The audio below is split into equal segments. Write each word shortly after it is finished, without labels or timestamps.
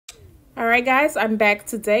Alright guys, I'm back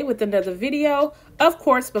today with another video. Of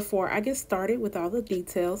course, before I get started with all the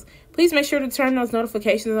details, please make sure to turn those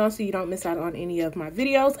notifications on so you don't miss out on any of my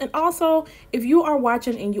videos. And also, if you are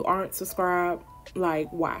watching and you aren't subscribed, like,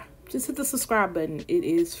 why? Just hit the subscribe button. It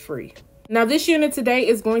is free. Now, this unit today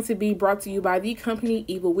is going to be brought to you by the company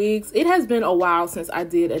Evawigs. It has been a while since I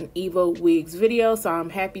did an Evawigs video, so I'm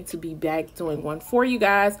happy to be back doing one for you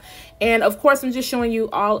guys. And of course, I'm just showing you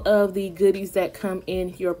all of the goodies that come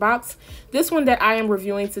in your box. This one that I am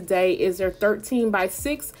reviewing today is their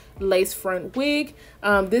 13x6 lace front wig.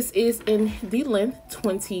 This is in the length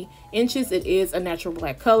 20 inches. It is a natural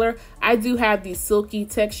black color. I do have the silky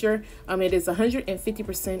texture. It is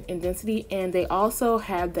 150% in density, and they also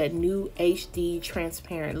have that new HD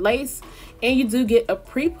transparent lace, and you do get a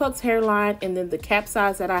pre-plucked hairline, and then the cap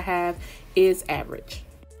size that I have is average.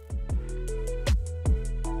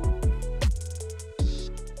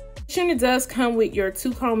 This unit does come with your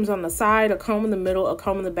two combs on the side, a comb in the middle, a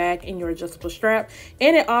comb in the back, and your adjustable strap.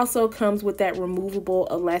 And it also comes with that removable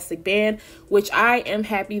elastic band, which I am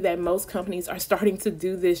happy that most companies are starting to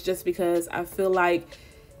do this, just because I feel like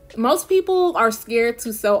most people are scared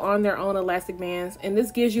to sew on their own elastic bands, and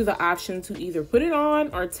this gives you the option to either put it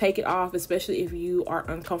on or take it off, especially if you are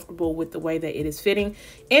uncomfortable with the way that it is fitting.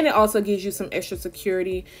 And it also gives you some extra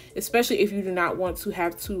security, especially if you do not want to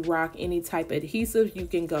have to rock any type of adhesive. You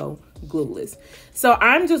can go glueless. So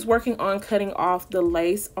I'm just working on cutting off the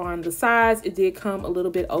lace on the sides. It did come a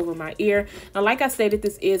little bit over my ear. Now, like I stated,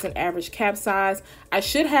 this is an average cap size. I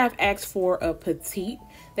should have asked for a petite.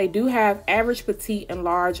 They do have average, petite, and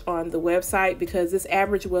large on the website, because this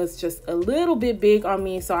average was just a little bit big on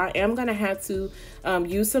me. So I am going to have to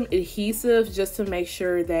use some adhesive just to make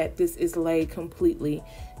sure that this is laid completely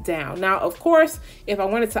down. Now, of course, if I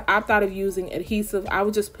wanted to opt out of using adhesive, I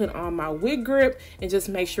would just put on my wig grip and just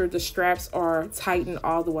make sure the straps are tightened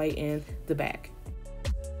all the way in the back.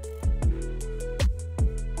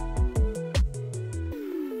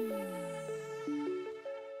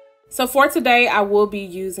 So for today, I will be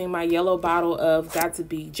using my yellow bottle of Got to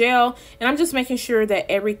Be gel, and I'm just making sure that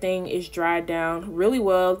everything is dried down really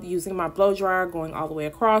well using my blow dryer, going all the way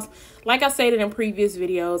across. Like I stated in previous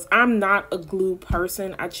videos, I'm not a glue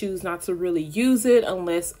person. I choose not to really use it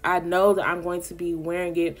unless I know that I'm going to be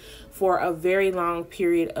wearing it for a very long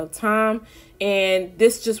period of time. And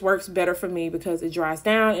this just works better for me because it dries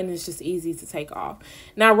down and it's just easy to take off.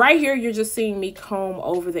 Now, right here, you're just seeing me comb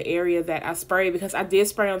over the area that I sprayed, because I did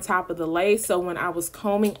spray on top of the lace. So when I was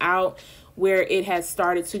combing out where it has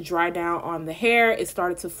started to dry down on the hair, it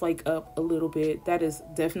started to flake up a little bit. That is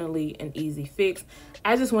definitely an easy fix.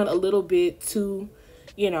 I just went a little bit too,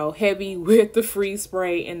 heavy with the freeze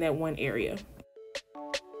spray in that one area.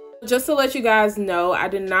 Just to let you guys know, I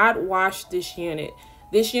did not wash this unit.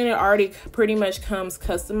 This unit already pretty much comes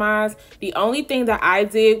customized. The only thing that I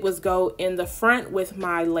did was go in the front with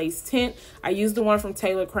my lace tint. I used the one from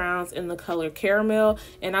Taylor Crowns in the color caramel,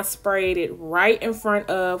 and I sprayed it right in front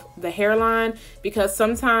of the hairline, because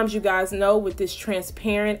sometimes, you guys know, with this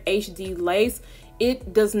transparent HD lace,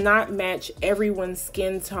 it does not match everyone's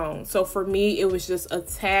skin tone. So for me, it was just a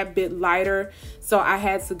tad bit lighter. So I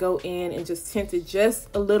had to go in and just tint it just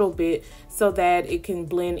a little bit so that it can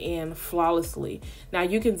blend in flawlessly. Now,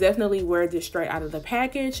 you can definitely wear this straight out of the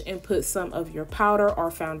package and put some of your powder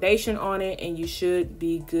or foundation on it, and you should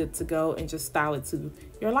be good to go and just style it to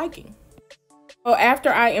your liking. So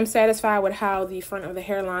after I am satisfied with how the front of the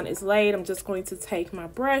hairline is laid, I'm just going to take my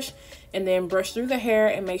brush and then brush through the hair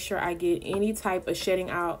and make sure I get any type of shedding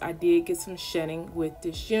out. I did get some shedding with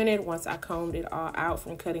this unit once I combed it all out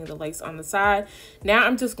from cutting the lace on the side. Now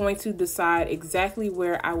I'm just going to decide exactly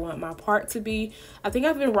where I want my part to be. I think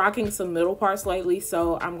I've been rocking some middle parts lately,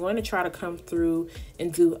 so I'm going to try to come through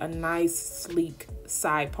and do a nice sleek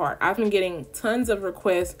side part. I've been getting tons of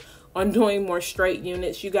requests on doing more straight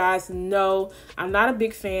units. You guys know I'm not a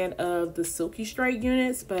big fan of the silky straight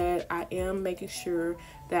units, but I am making sure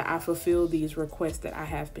that I fulfill these requests that I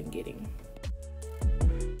have been getting.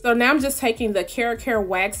 So now I'm just taking the Care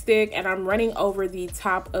wax stick and I'm running over the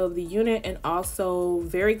top of the unit and also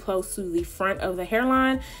very close to the front of the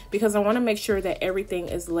hairline, because I want to make sure that everything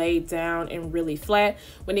is laid down and really flat.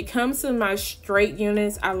 When it comes to my straight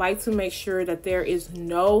units, I like to make sure that there is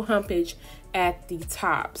no humpage at the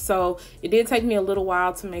top. So it did take me a little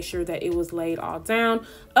while to make sure that it was laid all down.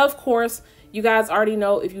 Of course, you guys already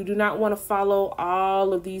know, if you do not want to follow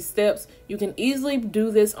all of these steps, you can easily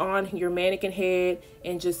do this on your mannequin head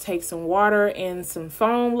and just take some water and some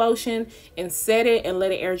foam lotion and set it and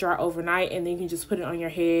let it air dry overnight, and then you can just put it on your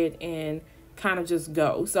head and kind of just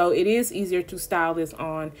go. So it is easier to style this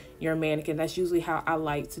on your mannequin. That's usually how I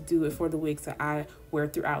like to do it for the wigs that I wear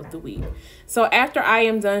throughout the week. So after I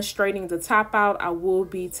am done straightening the top out, I will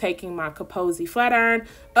be taking my Kaposi flat iron.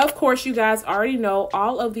 Of course, you guys already know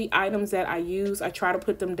all of the items that I use. I try to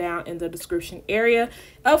put them down in the description area.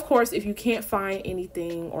 Of course, if you can't find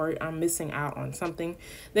anything or I'm missing out on something,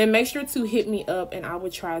 then make sure to hit me up and I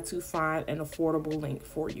will try to find an affordable link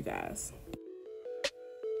for you guys.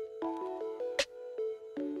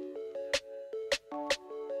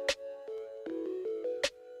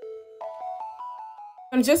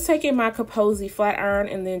 I'm just taking my Kaposi flat iron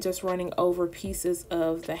and then just running over pieces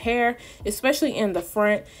of the hair, especially in the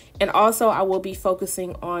front. And also I will be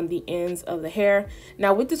focusing on the ends of the hair.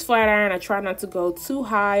 Now with this flat iron, I try not to go too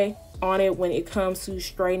high on it when it comes to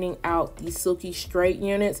straightening out the silky straight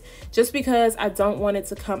units, just because I don't want it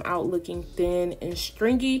to come out looking thin and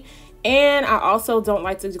stringy. And I also don't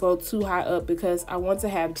like to go too high up because I want to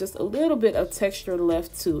have just a little bit of texture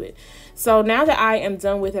left to it. So now that I am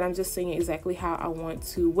done with it, I'm just seeing exactly how I want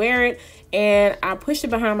to wear it. And I pushed it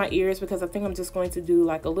behind my ears because I think I'm just going to do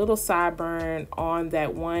like a little sideburn on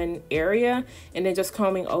that one area and then just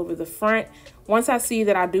combing over the front. Once I see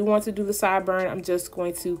that I do want to do the sideburn, I'm just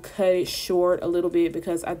going to cut it short a little bit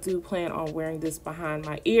because I do plan on wearing this behind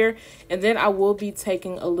my ear. And then I will be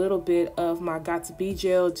taking a little bit of my Got2b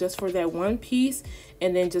gel just for that one piece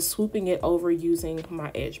and then just swooping it over using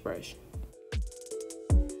my edge brush.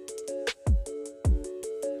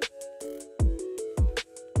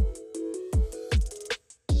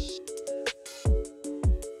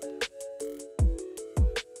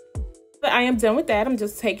 I am done with that. I'm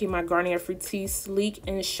just taking my Garnier Fructis Sleek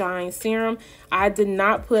and Shine Serum. I did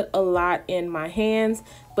not put a lot in my hands,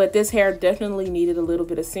 but this hair definitely needed a little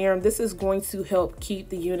bit of serum. This is going to help keep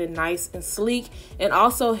the unit nice and sleek and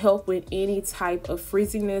also help with any type of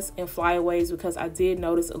frizziness and flyaways, because I did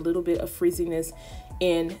notice a little bit of frizziness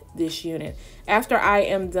in this unit. After I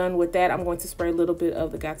am done with that, I'm going to spray a little bit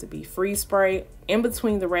of the Got2b Freeze Spray in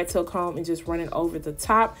between the rat tail comb and just run it over the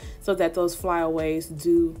top so that those flyaways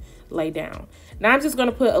do lay down. Now I'm just going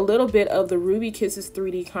to put a little bit of the Ruby Kisses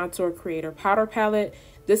 3D Contour Creator Powder Palette.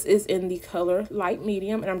 This is in the color light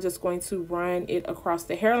medium, and I'm just going to run it across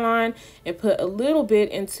the hairline and put a little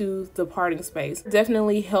bit into the parting space.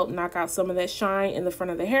 Definitely helped knock out some of that shine in the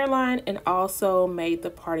front of the hairline and also made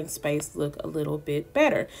the parting space look a little bit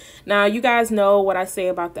better. Now you guys know what I say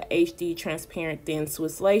about the HD transparent thin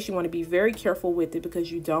Swiss lace. You want to be very careful with it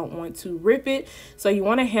because you don't want to rip it, so you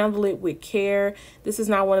want to handle it with care. This is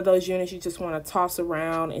not one of those units you just want to toss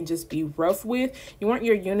around and just be rough with. You want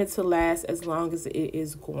your unit to last as long as it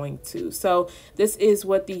is going to. So this is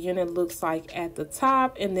what the unit looks like at the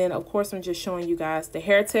top, and then of course I'm just showing you guys the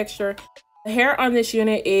hair texture. The hair on this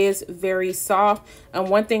unit is very soft.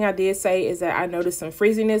 One thing I did say is that I noticed some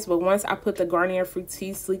frizziness, but once I put the Garnier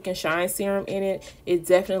Fructis Sleek and Shine Serum in it, it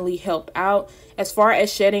definitely helped out. As far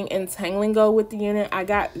as shedding and tangling go with the unit, I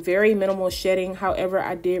got very minimal shedding. However,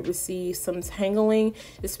 I did receive some tangling,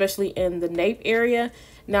 especially in the nape area.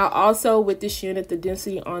 Now also with this unit, the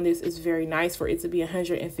density on this is very nice for it to be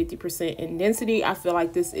 150% in density. I feel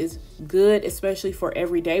like this is good, especially for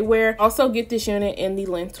everyday wear. Also get this unit in the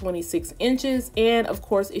length 26 inches. And of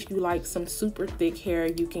course, if you like some super thick hair,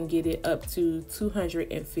 you can get it up to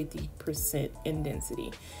 250% in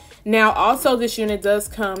density. Now also this unit does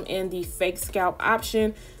come in the fake scalp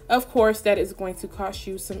option. Of course, that is going to cost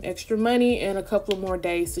you some extra money and a couple more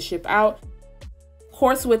days to ship out. Of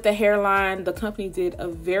course, with the hairline, the company did a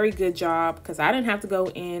very good job because I didn't have to go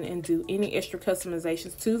in and do any extra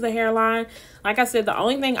customizations to the hairline. Like I said, the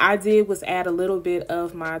only thing I did was add a little bit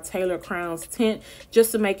of my Taylor Crowns tint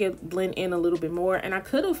just to make it blend in a little bit more. And I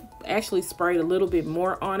could have actually sprayed a little bit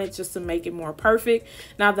more on it just to make it more perfect.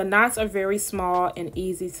 Now the knots are very small and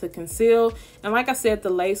easy to conceal. And like I said, the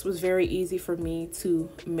lace was very easy for me to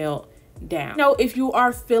melt down. Now, if you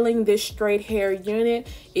are feeling this straight hair unit,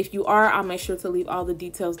 if you are, I'll make sure to leave all the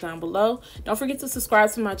details down below. Don't forget to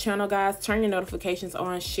subscribe to my channel, guys. Turn your notifications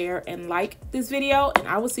on, share, and like this video, and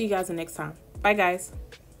I will see you guys the next time. Bye, guys.